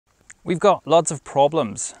We've got lots of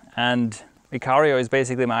problems, and Ikario is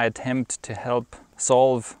basically my attempt to help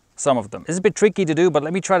solve some of them. It's a bit tricky to do, but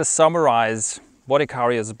let me try to summarize what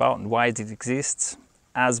ikario is about and why it exists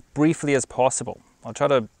as briefly as possible. I'll try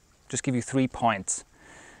to just give you 3 points.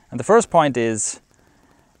 And the first point is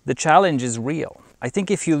the challenge is real. I think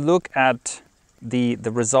if you look at the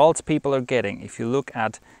results people are getting, if you look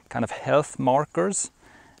at kind of health markers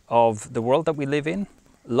of the world that we live in,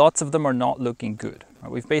 lots of them are not looking good.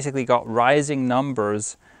 We've basically got rising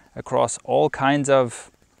numbers across all kinds of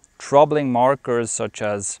troubling markers such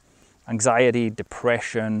as anxiety,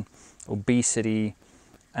 depression, obesity,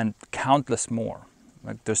 and countless more.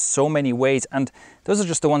 Like, there's so many ways, and those are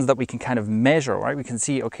just the ones that we can kind of measure, right? We can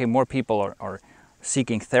see, okay, more people are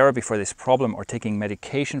seeking therapy for this problem or taking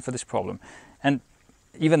medication for this problem. And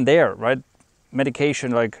even there, right,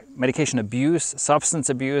 medication, like medication abuse, substance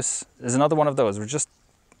abuse is another one of those.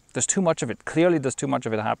 There's too much of it. Clearly there's too much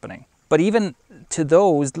of it happening. But even to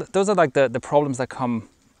those are like the problems that come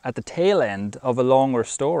at the tail end of a longer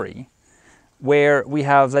story, where we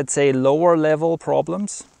have, let's say, lower level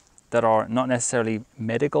problems that are not necessarily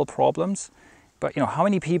medical problems, but how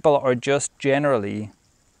many people are just generally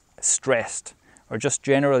stressed, or just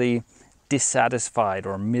generally dissatisfied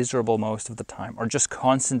or miserable most of the time, or just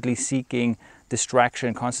constantly seeking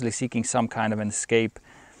distraction, constantly seeking some kind of an escape,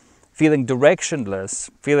 feeling directionless,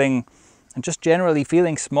 and just generally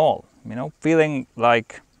feeling small, feeling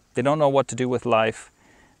like they don't know what to do with life.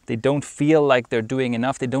 They don't feel like they're doing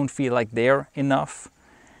enough. They don't feel like they're enough.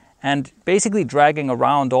 And basically dragging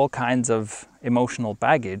around all kinds of emotional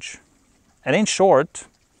baggage. And in short,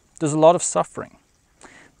 there's a lot of suffering.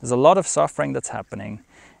 There's a lot of suffering that's happening.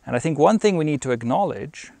 And I think one thing we need to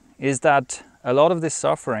acknowledge is that a lot of this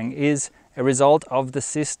suffering is a result of the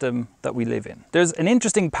system that we live in. There's an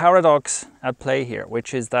interesting paradox at play here,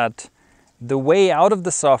 which is that the way out of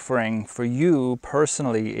the suffering for you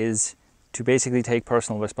personally is to basically take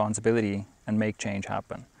personal responsibility and make change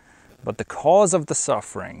happen. But the cause of the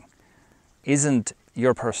suffering isn't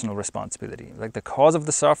your personal responsibility. Like, the cause of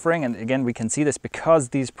the suffering, and again, we can see this because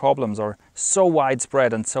these problems are so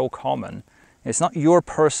widespread and so common, it's not your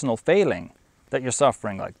personal failing that you're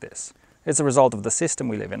suffering like this. It's a result of the system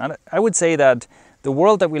we live in. And I would say that the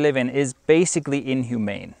world that we live in is basically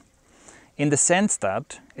inhumane, in the sense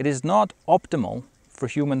that it is not optimal for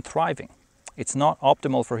human thriving. It's not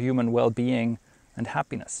optimal for human well-being and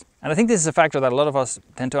happiness. And I think this is a factor that a lot of us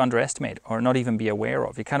tend to underestimate or not even be aware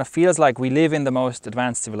of. It kind of feels like we live in the most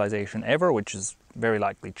advanced civilization ever, which is very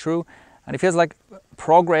likely true. And it feels like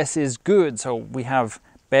progress is good. So we have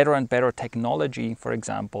better and better technology, for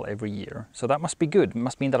example, every year. So that must be good. It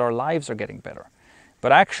must mean that our lives are getting better.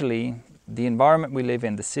 But actually, the environment we live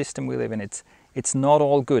in, the system we live in, it's not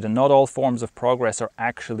all good, and not all forms of progress are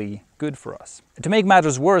actually good for us. To make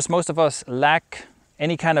matters worse, most of us lack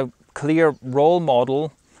any kind of clear role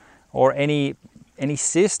model or any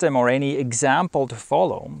system or any example to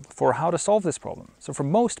follow for how to solve this problem. So for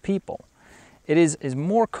most people, it is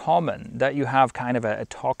more common that you have kind of a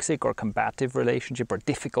toxic or combative relationship or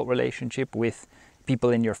difficult relationship with people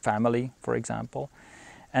in your family, for example,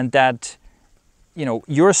 and that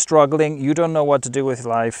you're struggling, you don't know what to do with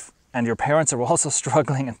life, and your parents are also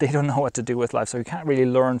struggling and they don't know what to do with life, so you can't really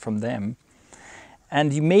learn from them.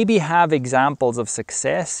 And you maybe have examples of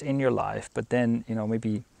success in your life, but then,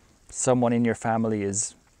 maybe someone in your family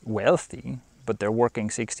is wealthy, but they're working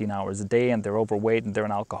 16 hours a day and they're overweight and they're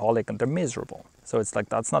an alcoholic and they're miserable. So it's like,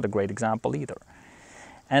 that's not a great example either.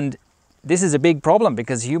 And this is a big problem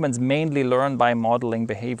because humans mainly learn by modeling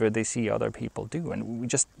behavior they see other people do. And we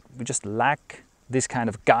just lack this kind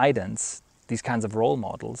of guidance, these kinds of role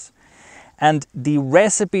models. And the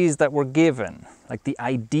recipes that we're given, like the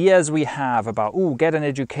ideas we have about, get an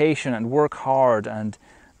education and work hard and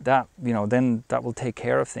that, then that will take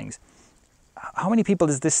care of things. How many people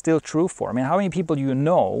is this still true for? I mean, how many people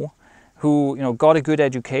who got a good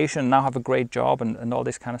education, now have a great job and all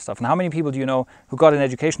this kind of stuff? And how many people do you know who got an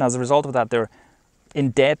education, as a result of that they're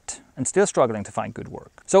in debt and still struggling to find good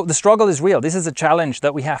work? So the struggle is real. This is a challenge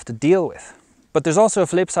that we have to deal with. But there's also a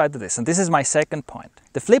flip side to this, and this is my second point.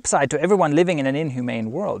 The flip side to everyone living in an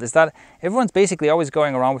inhumane world is that everyone's basically always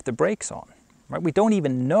going around with the brakes on. Right? We don't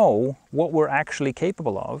even know what we're actually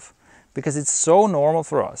capable of because it's so normal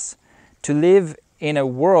for us to live in a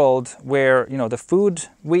world where the food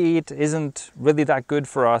we eat isn't really that good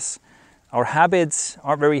for us. Our habits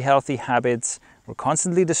aren't very healthy habits. We're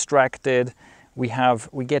constantly distracted. We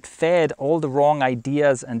get fed all the wrong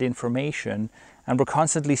ideas and information, and we're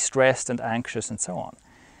constantly stressed and anxious and so on.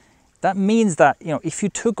 That means that if you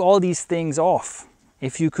took all these things off,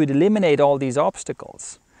 if you could eliminate all these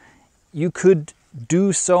obstacles, you could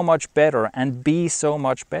do so much better and be so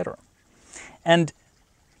much better. And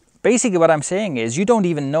basically what I'm saying is you don't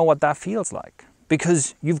even know what that feels like,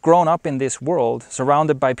 because you've grown up in this world,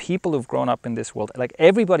 surrounded by people who've grown up in this world. Like,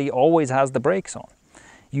 everybody always has the brakes on.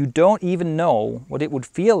 You don't even know what it would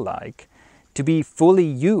feel like to be fully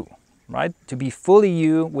you, right? To be fully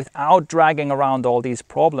you without dragging around all these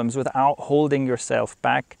problems, without holding yourself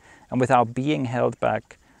back, and without being held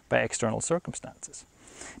back by external circumstances.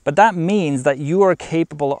 But that means that you are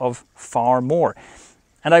capable of far more.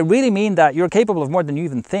 And I really mean that you're capable of more than you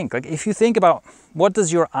even think. Like, if you think about what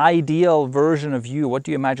does your ideal version of you, what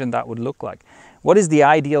do you imagine that would look like? What is the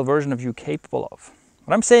ideal version of you capable of?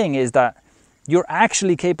 What I'm saying is that you're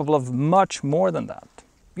actually capable of much more than that.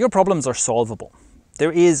 Your problems are solvable.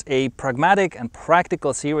 There is a pragmatic and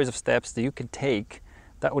practical series of steps that you can take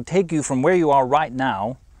that would take you from where you are right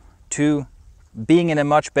now to being in a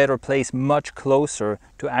much better place, much closer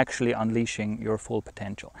to actually unleashing your full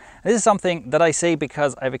potential. And this is something that I say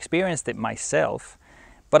because I've experienced it myself,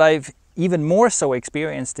 but I've even more so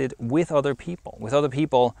experienced it with other people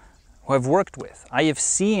who I've worked with. I have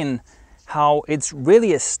seen how it's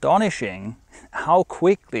really astonishing how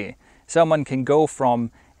quickly someone can go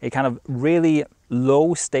from a kind of really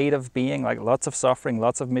low state of being, like lots of suffering,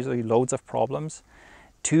 lots of misery, loads of problems,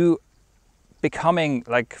 to becoming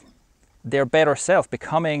like their better self,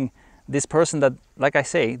 becoming this person that, like I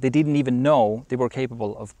say, they didn't even know they were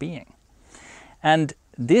capable of being. And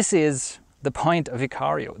this is the point of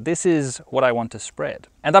ikario. This is what I want to spread.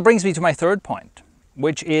 And that brings me to my third point,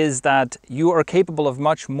 which is that you are capable of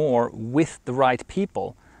much more with the right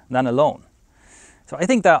people than alone. So I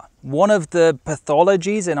think that one of the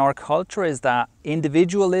pathologies in our culture is that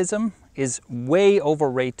individualism is way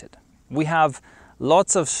overrated. We have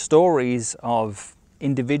lots of stories of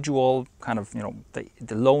individual kind of,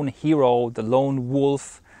 the lone hero, the lone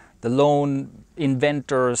wolf, the lone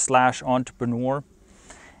inventor / entrepreneur.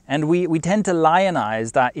 And we tend to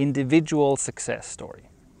lionize that individual success story.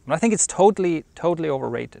 And I think it's totally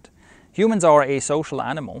overrated. Humans are a social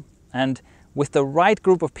animal, and with the right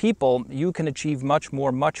group of people, you can achieve much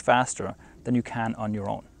more, much faster than you can on your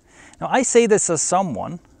own. Now, I say this as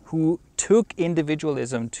someone who took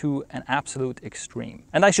individualism to an absolute extreme.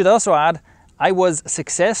 And I should also add, I was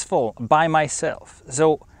successful by myself.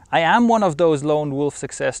 So I am one of those lone wolf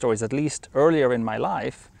success stories, at least earlier in my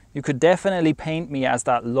life. You could definitely paint me as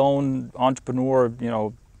that lone entrepreneur,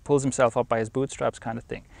 pulls himself up by his bootstraps kind of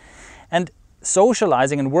thing. And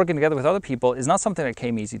socializing and working together with other people is not something that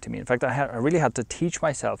came easy to me. In fact, I really had to teach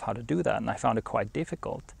myself how to do that, and I found it quite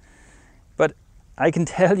difficult. But I can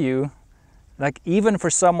tell you, like, even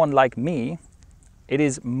for someone like me, it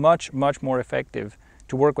is much, much more effective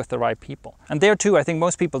to work with the right people. And there too, I think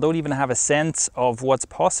most people don't even have a sense of what's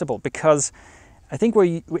possible, because I think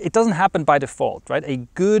it doesn't happen by default, right? A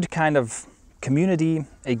good kind of community,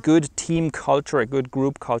 a good team culture, a good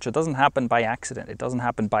group culture doesn't happen by accident. It doesn't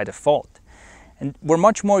happen by default. And we're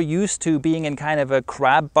much more used to being in kind of a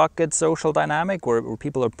crab bucket social dynamic where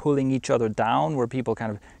people are pulling each other down, where people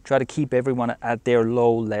kind of try to keep everyone at their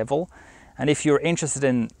low level. And if you're interested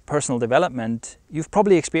in personal development, you've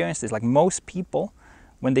probably experienced this. Like, most people,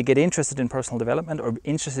 when they get interested in personal development or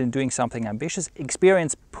interested in doing something ambitious,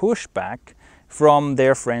 experience pushback from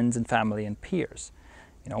their friends and family and peers.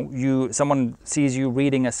 Someone sees you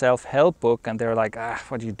reading a self-help book and they're like,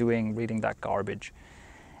 what are you doing reading that garbage?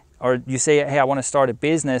 Or you say, hey, I want to start a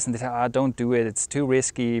business, and they say, don't do it, it's too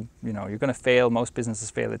risky, you're going to fail, most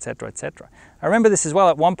businesses fail, etc., etc. I remember this as well.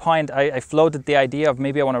 At one point, I floated the idea of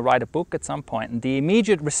maybe I want to write a book at some point, and the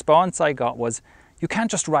immediate response I got was, you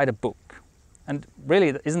can't just write a book. And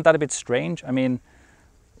really, isn't that a bit strange? I mean,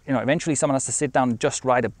 eventually someone has to sit down and just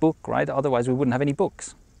write a book, right? Otherwise we wouldn't have any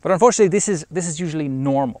books. But unfortunately, this is usually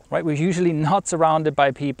normal, right? We're usually not surrounded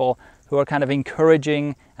by people who are kind of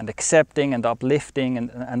encouraging and accepting and uplifting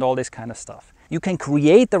and all this kind of stuff. You can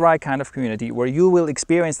create the right kind of community where you will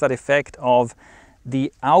experience that effect of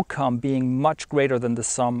the outcome being much greater than the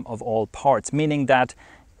sum of all parts, meaning that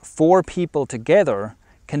 4 people together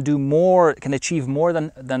can achieve more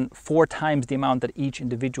than 4 times the amount that each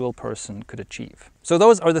individual person could achieve. So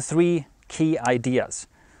those are the 3 key ideas.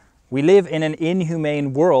 We live in an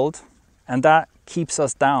inhumane world, and that keeps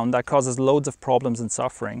us down, that causes loads of problems and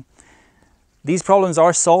suffering. These problems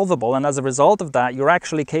are solvable, and as a result of that, you're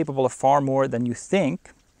actually capable of far more than you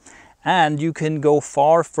think, and you can go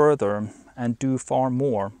far further and do far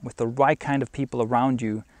more with the right kind of people around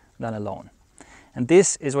you than alone. And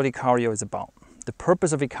this is what ikario is about. The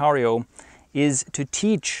purpose of ikario is to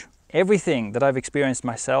teach everything that I've experienced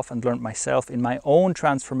myself and learned myself in my own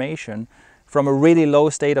transformation from a really low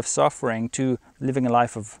state of suffering to living a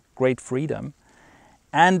life of great freedom,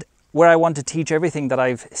 and where I want to teach everything that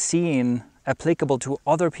I've seen applicable to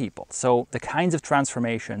other people. So the kinds of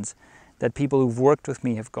transformations that people who've worked with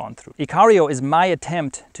me have gone through. Ikario is my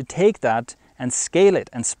attempt to take that and scale it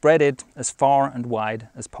and spread it as far and wide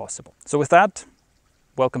as possible. So with that,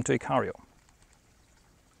 welcome to Ikario.